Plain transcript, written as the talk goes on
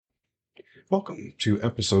Welcome to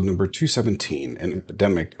episode number 217, An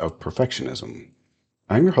Epidemic of Perfectionism.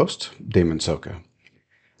 I'm your host, Damon Soka.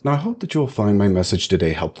 Now, I hope that you will find my message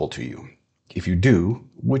today helpful to you. If you do,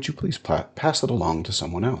 would you please pass it along to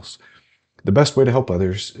someone else? The best way to help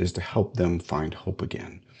others is to help them find hope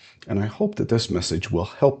again. And I hope that this message will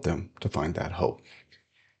help them to find that hope.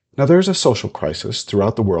 Now, there is a social crisis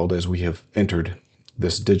throughout the world as we have entered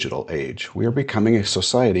this digital age. We are becoming a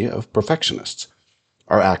society of perfectionists.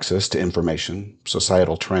 Our access to information,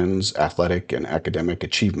 societal trends, athletic and academic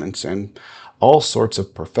achievements, and all sorts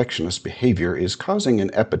of perfectionist behavior is causing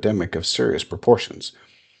an epidemic of serious proportions.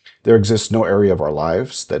 There exists no area of our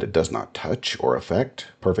lives that it does not touch or affect.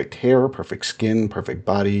 Perfect hair, perfect skin, perfect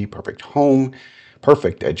body, perfect home,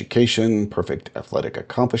 perfect education, perfect athletic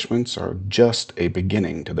accomplishments are just a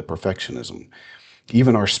beginning to the perfectionism.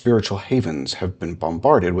 Even our spiritual havens have been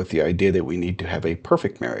bombarded with the idea that we need to have a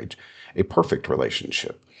perfect marriage, a perfect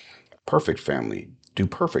relationship, a perfect family, do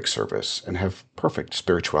perfect service, and have perfect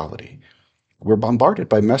spirituality. We're bombarded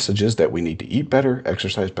by messages that we need to eat better,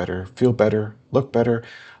 exercise better, feel better, look better,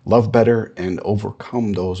 love better, and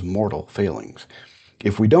overcome those mortal failings.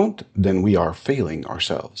 If we don't, then we are failing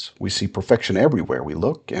ourselves. We see perfection everywhere we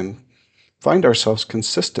look and find ourselves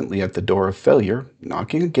consistently at the door of failure,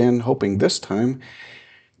 knocking again, hoping this time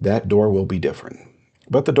that door will be different.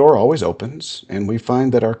 But the door always opens, and we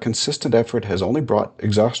find that our consistent effort has only brought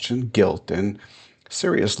exhaustion, guilt, and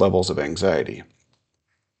serious levels of anxiety.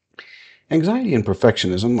 Anxiety and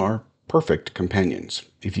perfectionism are perfect companions.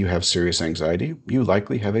 If you have serious anxiety, you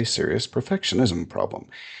likely have a serious perfectionism problem.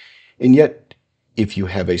 And yet, if you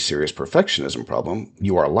have a serious perfectionism problem,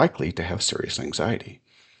 you are likely to have serious anxiety.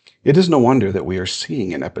 It is no wonder that we are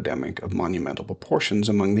seeing an epidemic of monumental proportions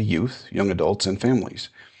among the youth, young adults, and families.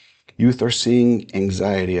 Youth are seeing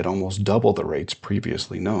anxiety at almost double the rates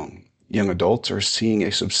previously known. Young adults are seeing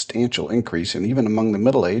a substantial increase, and even among the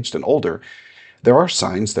middle-aged and older, there are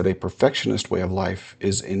signs that a perfectionist way of life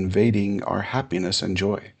is invading our happiness and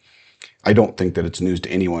joy. I don't think that it's news to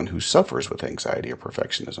anyone who suffers with anxiety or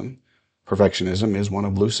perfectionism. Perfectionism is one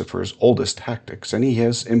of Lucifer's oldest tactics, and he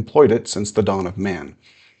has employed it since the dawn of man.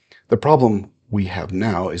 The problem we have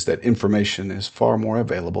now is that information is far more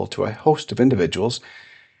available to a host of individuals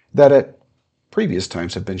that at previous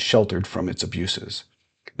times have been sheltered from its abuses.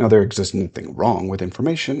 Now, there exists nothing wrong with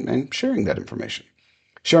information and sharing that information.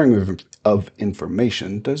 Sharing of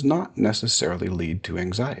information does not necessarily lead to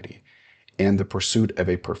anxiety and the pursuit of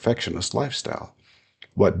a perfectionist lifestyle.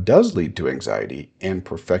 What does lead to anxiety and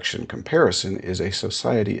perfection comparison is a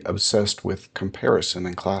society obsessed with comparison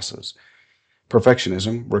and classes.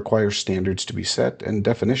 Perfectionism requires standards to be set and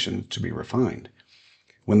definitions to be refined.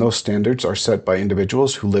 When those standards are set by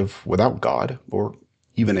individuals who live without God, or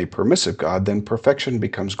even a permissive God, then perfection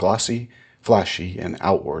becomes glossy, flashy, and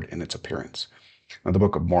outward in its appearance. Now, the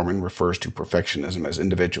Book of Mormon refers to perfectionism as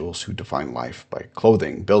individuals who define life by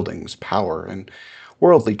clothing, buildings, power, and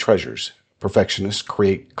worldly treasures. Perfectionists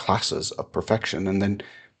create classes of perfection and then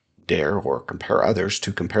dare or compare others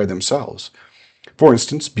to compare themselves. For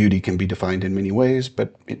instance, beauty can be defined in many ways,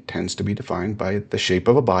 but it tends to be defined by the shape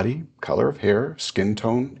of a body, color of hair, skin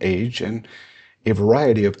tone, age, and a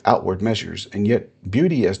variety of outward measures. And yet,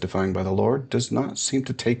 beauty as defined by the Lord does not seem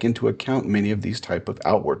to take into account many of these type of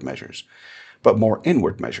outward measures, but more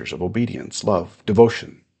inward measures of obedience, love,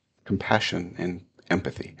 devotion, compassion, and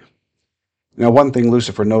empathy. Now, one thing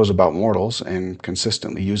Lucifer knows about mortals and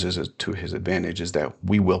consistently uses it to his advantage is that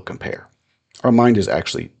we will compare. Our mind is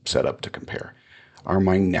actually set up to compare. Our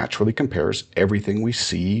mind naturally compares everything we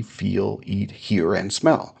see, feel, eat, hear, and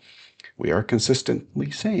smell. We are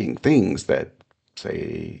consistently saying things that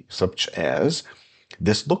say, such as,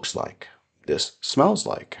 this looks like, this smells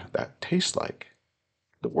like, that tastes like.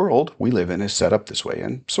 The world we live in is set up this way,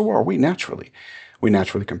 and so are we naturally. We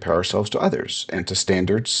naturally compare ourselves to others and to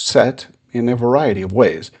standards set in a variety of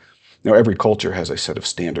ways. Now, every culture has a set of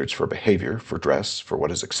standards for behavior, for dress, for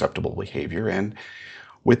what is acceptable behavior, and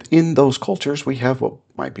within those cultures, we have what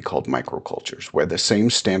might be called microcultures, where the same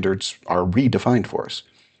standards are redefined for us.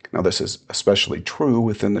 Now, this is especially true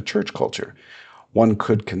within the church culture. One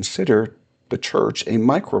could consider the church a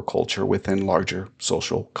microculture within larger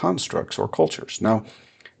social constructs or cultures. Now,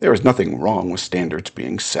 there is nothing wrong with standards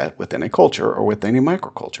being set within a culture or within a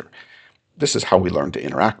microculture. This is how we learn to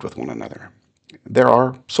interact with one another. There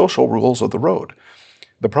are social rules of the road.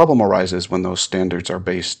 The problem arises when those standards are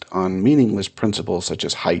based on meaningless principles such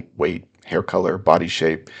as height, weight, hair color, body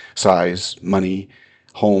shape, size, money,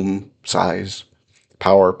 home, size,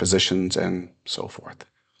 power, positions, and so forth.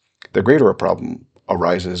 The greater problem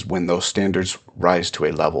arises when those standards rise to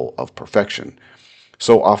a level of perfection.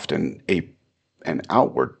 So often, a An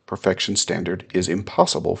outward perfection standard is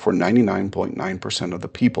impossible for 99.9% of the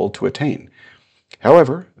people to attain.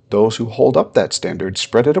 However, those who hold up that standard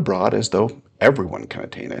spread it abroad as though everyone can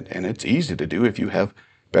attain it, and it's easy to do if you have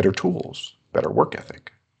better tools, better work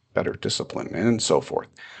ethic, better discipline, and so forth.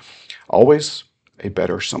 Always a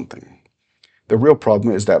better something. The real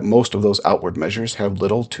problem is that most of those outward measures have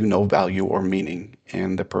little to no value or meaning,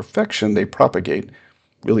 and the perfection they propagate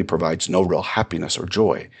really provides no real happiness or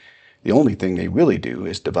joy. The only thing they really do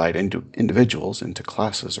is divide individuals into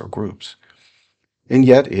classes or groups. And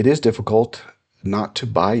yet, it is difficult not to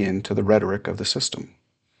buy into the rhetoric of the system.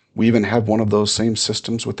 We even have one of those same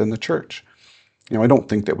systems within the church. I don't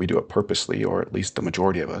think that we do it purposely, or at least the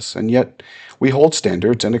majority of us, and yet we hold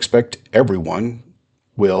standards and expect everyone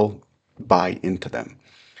will buy into them.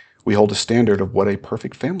 We hold a standard of what a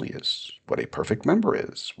perfect family is, what a perfect member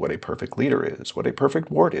is, what a perfect leader is, what a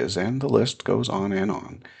perfect ward is, and the list goes on and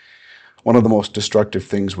on. One of the most destructive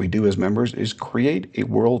things we do as members is create a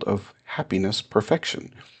world of happiness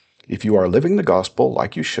perfection. If you are living the gospel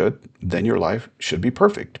like you should, then your life should be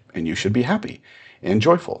perfect, and you should be happy and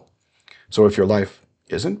joyful. So if your life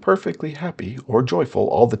isn't perfectly happy or joyful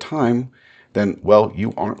all the time, then, well,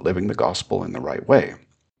 you aren't living the gospel in the right way.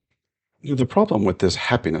 The problem with this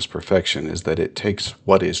happiness perfection is that it takes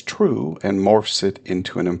what is true and morphs it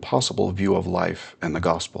into an impossible view of life and the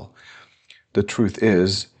gospel. The truth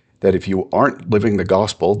is that if you aren't living the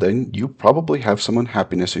gospel, then you probably have some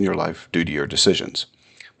unhappiness in your life due to your decisions.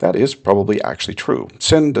 That is probably actually true.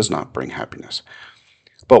 Sin does not bring happiness.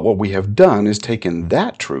 But what we have done is taken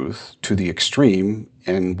that truth to the extreme,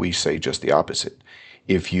 and we say just the opposite.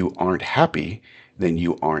 If you aren't happy, then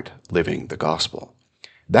you aren't living the gospel.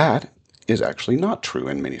 That is actually not true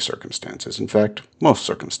in many circumstances. In fact, most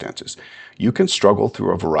circumstances. You can struggle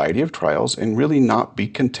through a variety of trials and really not be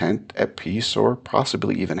content, at peace, or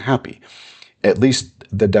possibly even happy. At least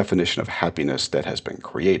the definition of happiness that has been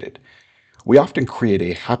created. We often create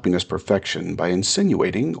a happiness perfection by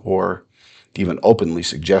insinuating or even openly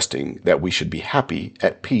suggesting that we should be happy,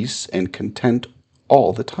 at peace, and content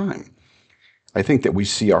all the time. I think that we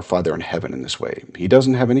see our Father in heaven in this way. He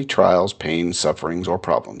doesn't have any trials, pains, sufferings, or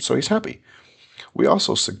problems, so he's happy. We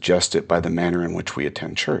also suggest it by the manner in which we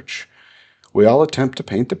attend church. We all attempt to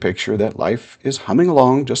paint the picture that life is humming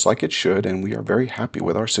along just like it should, and we are very happy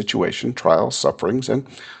with our situation, trials, sufferings, and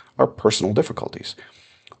our personal difficulties.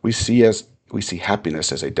 We see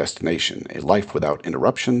happiness as a destination, a life without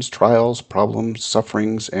interruptions, trials, problems,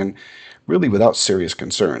 sufferings, and really without serious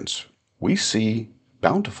concerns. We see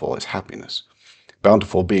bountiful as happiness.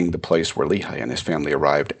 Bountiful being the place where Lehi and his family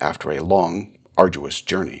arrived after a long, arduous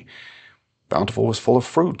journey. Bountiful was full of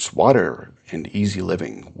fruits, water, and easy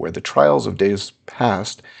living, where the trials of days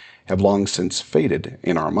past have long since faded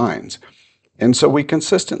in our minds. And so we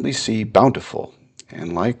consistently see bountiful.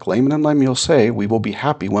 And like Laman and Lemuel say, we will be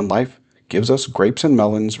happy when life gives us grapes and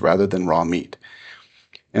melons rather than raw meat.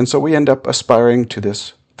 And so we end up aspiring to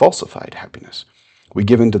this falsified happiness. We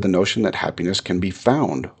give in to the notion that happiness can be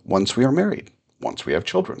found once we are married, once we have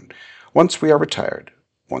children, once we are retired,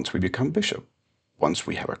 once we become bishop, once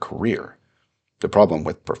we have a career. The problem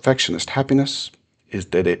with perfectionist happiness is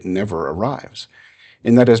that it never arrives.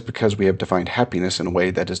 And that is because we have defined happiness in a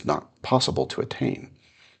way that is not possible to attain.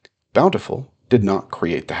 Bountiful did not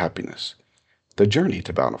create the happiness. The journey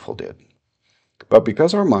to bountiful did. But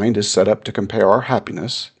because our mind is set up to compare our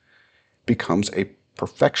happiness, becomes a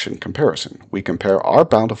perfection comparison. We compare our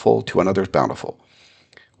bountiful to another's bountiful.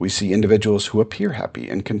 We see individuals who appear happy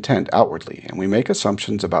and content outwardly, and we make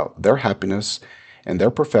assumptions about their happiness and their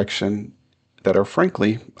perfection that are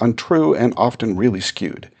frankly untrue and often really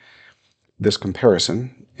skewed. This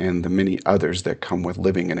comparison, and the many others that come with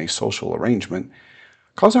living in a social arrangement,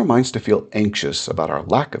 cause our minds to feel anxious about our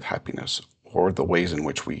lack of happiness or the ways in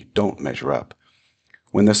which we don't measure up.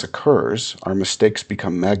 When this occurs, our mistakes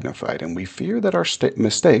become magnified, and we fear that our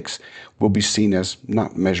mistakes will be seen as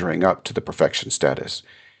not measuring up to the perfection status.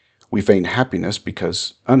 We feign happiness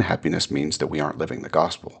because unhappiness means that we aren't living the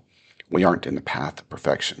gospel. We aren't in the path of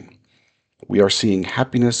perfection. We are seeing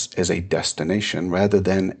happiness as a destination rather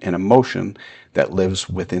than an emotion that lives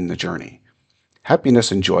within the journey.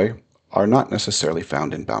 Happiness and joy are not necessarily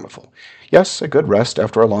found in bountiful. Yes, a good rest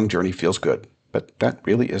after a long journey feels good, but that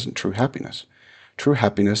really isn't true happiness. True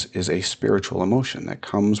happiness is a spiritual emotion that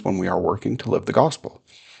comes when we are working to live the gospel,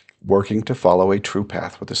 working to follow a true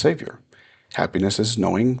path with the Savior. Happiness is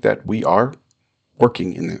knowing that we are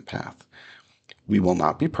working in that path. We will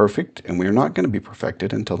not be perfect, and we are not going to be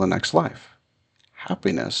perfected until the next life.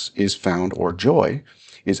 Happiness is found, or joy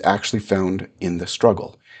is actually found in the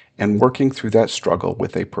struggle, and working through that struggle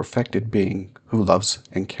with a perfected being who loves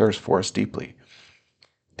and cares for us deeply.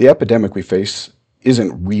 The epidemic we face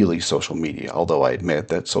isn't really social media, although I admit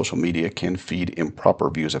that social media can feed improper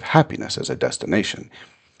views of happiness as a destination.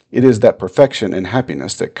 It is that perfection and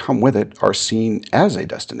happiness that come with it are seen as a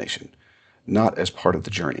destination, not as part of the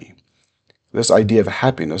journey. This idea of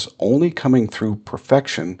happiness only coming through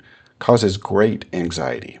perfection causes great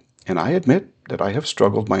anxiety, and I admit that I have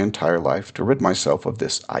struggled my entire life to rid myself of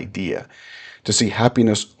this idea, to see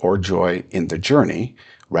happiness or joy in the journey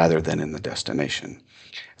rather than in the destination.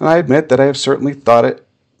 And I admit that I have certainly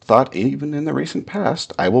thought even in the recent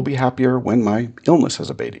past, I will be happier when my illness has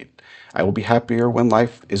abated. I will be happier when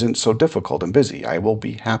life isn't so difficult and busy. I will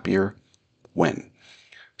be happier when.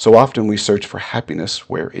 So often we search for happiness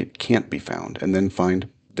where it can't be found and then find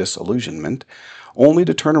disillusionment, only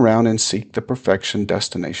to turn around and seek the perfection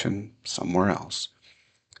destination somewhere else.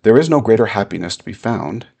 There is no greater happiness to be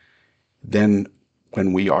found than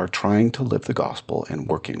when we are trying to live the gospel and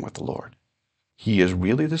working with the Lord. He is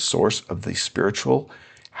really the source of the spiritual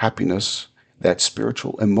happiness, that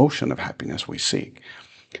spiritual emotion of happiness we seek.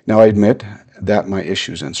 Now, I admit that my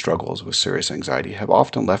issues and struggles with serious anxiety have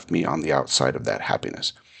often left me on the outside of that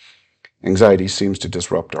happiness. Anxiety seems to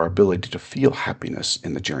disrupt our ability to feel happiness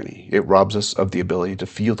in the journey. It robs us of the ability to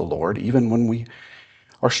feel the Lord even when we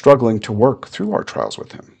are struggling to work through our trials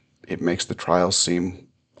with Him. It makes the trials seem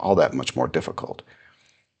all that much more difficult.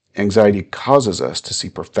 Anxiety causes us to see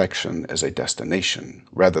perfection as a destination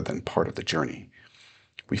rather than part of the journey.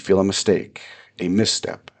 We feel a mistake, a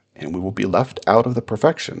misstep, and we will be left out of the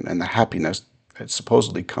perfection and the happiness that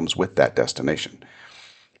supposedly comes with that destination.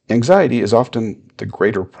 Anxiety is often the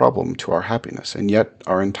greater problem to our happiness, and yet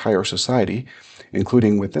our entire society,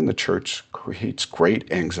 including within the church, creates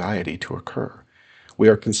great anxiety to occur. We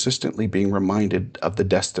are consistently being reminded of the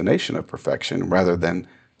destination of perfection rather than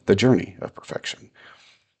the journey of perfection.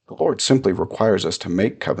 The Lord simply requires us to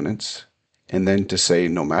make covenants and then to say,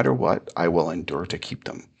 no matter what, I will endure to keep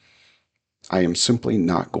them. I am simply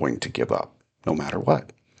not going to give up, no matter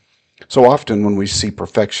what. So often when we see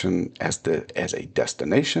perfection as a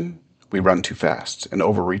destination, we run too fast and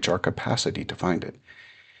overreach our capacity to find it.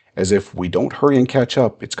 As if we don't hurry and catch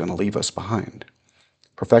up, it's going to leave us behind.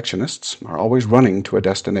 Perfectionists are always running to a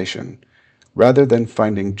destination rather than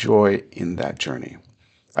finding joy in that journey.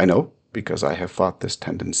 I know because I have fought this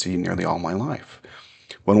tendency nearly all my life.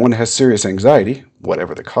 When one has serious anxiety,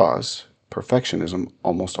 whatever the cause, perfectionism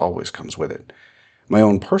almost always comes with it. My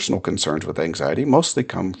own personal concerns with anxiety mostly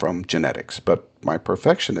come from genetics, but my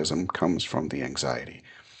perfectionism comes from the anxiety.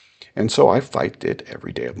 And so I fight it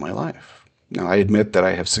every day of my life. Now, I admit that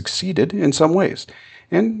I have succeeded in some ways,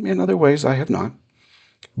 and in other ways I have not.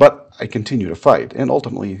 But I continue to fight, and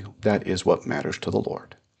ultimately that is what matters to the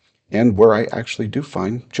Lord, and where I actually do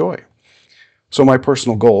find joy. So my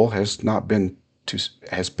personal goal has been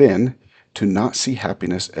to not see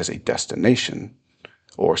happiness as a destination,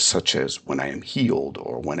 or such as when I am healed,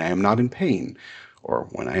 or when I am not in pain, or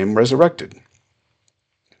when I am resurrected.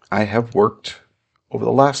 I have worked over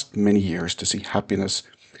the last many years to see happiness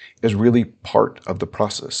as really part of the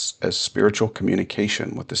process as spiritual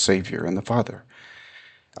communication with the Savior and the Father.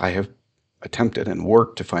 I have attempted and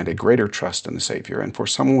worked to find a greater trust in the Savior, and for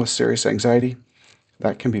someone with serious anxiety,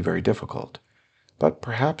 that can be very difficult. But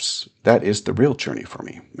perhaps that is the real journey for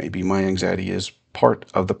me. Maybe my anxiety is part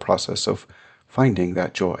of the process of finding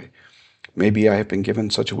that joy. Maybe I have been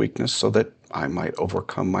given such a weakness so that I might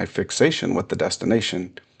overcome my fixation with the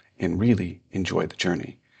destination and really enjoy the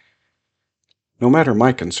journey. No matter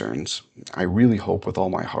my concerns, I really hope with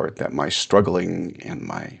all my heart that my struggling and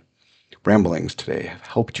my ramblings today have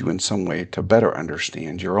helped you in some way to better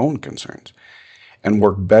understand your own concerns and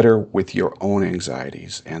work better with your own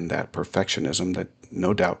anxieties and that perfectionism that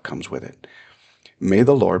no doubt comes with it. May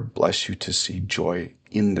the Lord bless you to see joy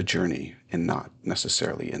in the journey and not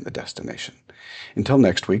necessarily in the destination. Until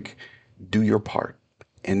next week, do your part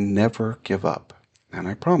and never give up. And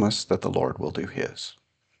I promise that the Lord will do His.